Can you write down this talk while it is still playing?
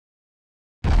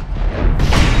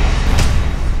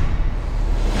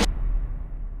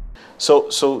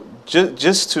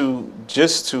Just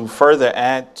to further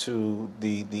add to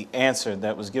the answer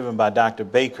that was given by Dr.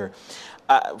 Baker,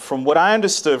 from what I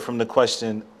understood from the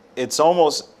question, it's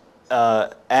almost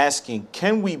asking,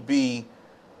 can we be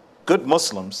good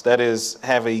Muslims, that is,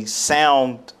 have a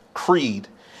sound creed,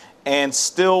 and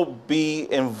still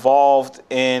be involved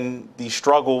in the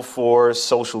struggle for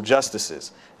social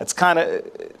justices? That's kind of,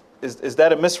 is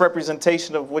that a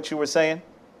misrepresentation of what you were saying?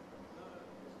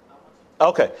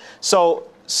 Okay,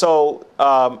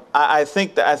 I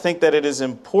think that it is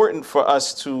important for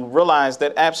us to realize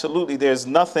that absolutely there's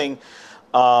nothing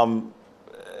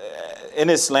in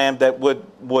Islam that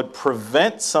would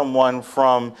prevent someone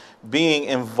from being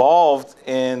involved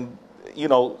in,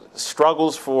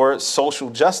 struggles for social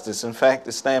justice. In fact,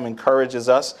 Islam encourages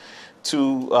us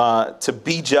to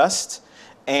be just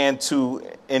and to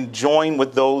join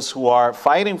with those who are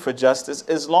fighting for justice,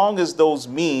 as long as those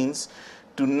means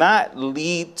do not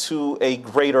lead to a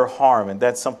greater harm. And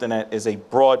that's something that is a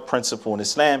broad principle in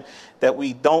Islam, that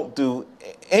we don't do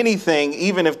anything,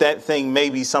 even if that thing may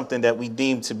be something that we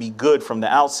deem to be good from the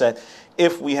outset,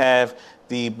 if we have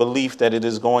the belief that it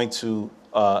is going to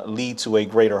lead to a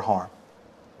greater harm.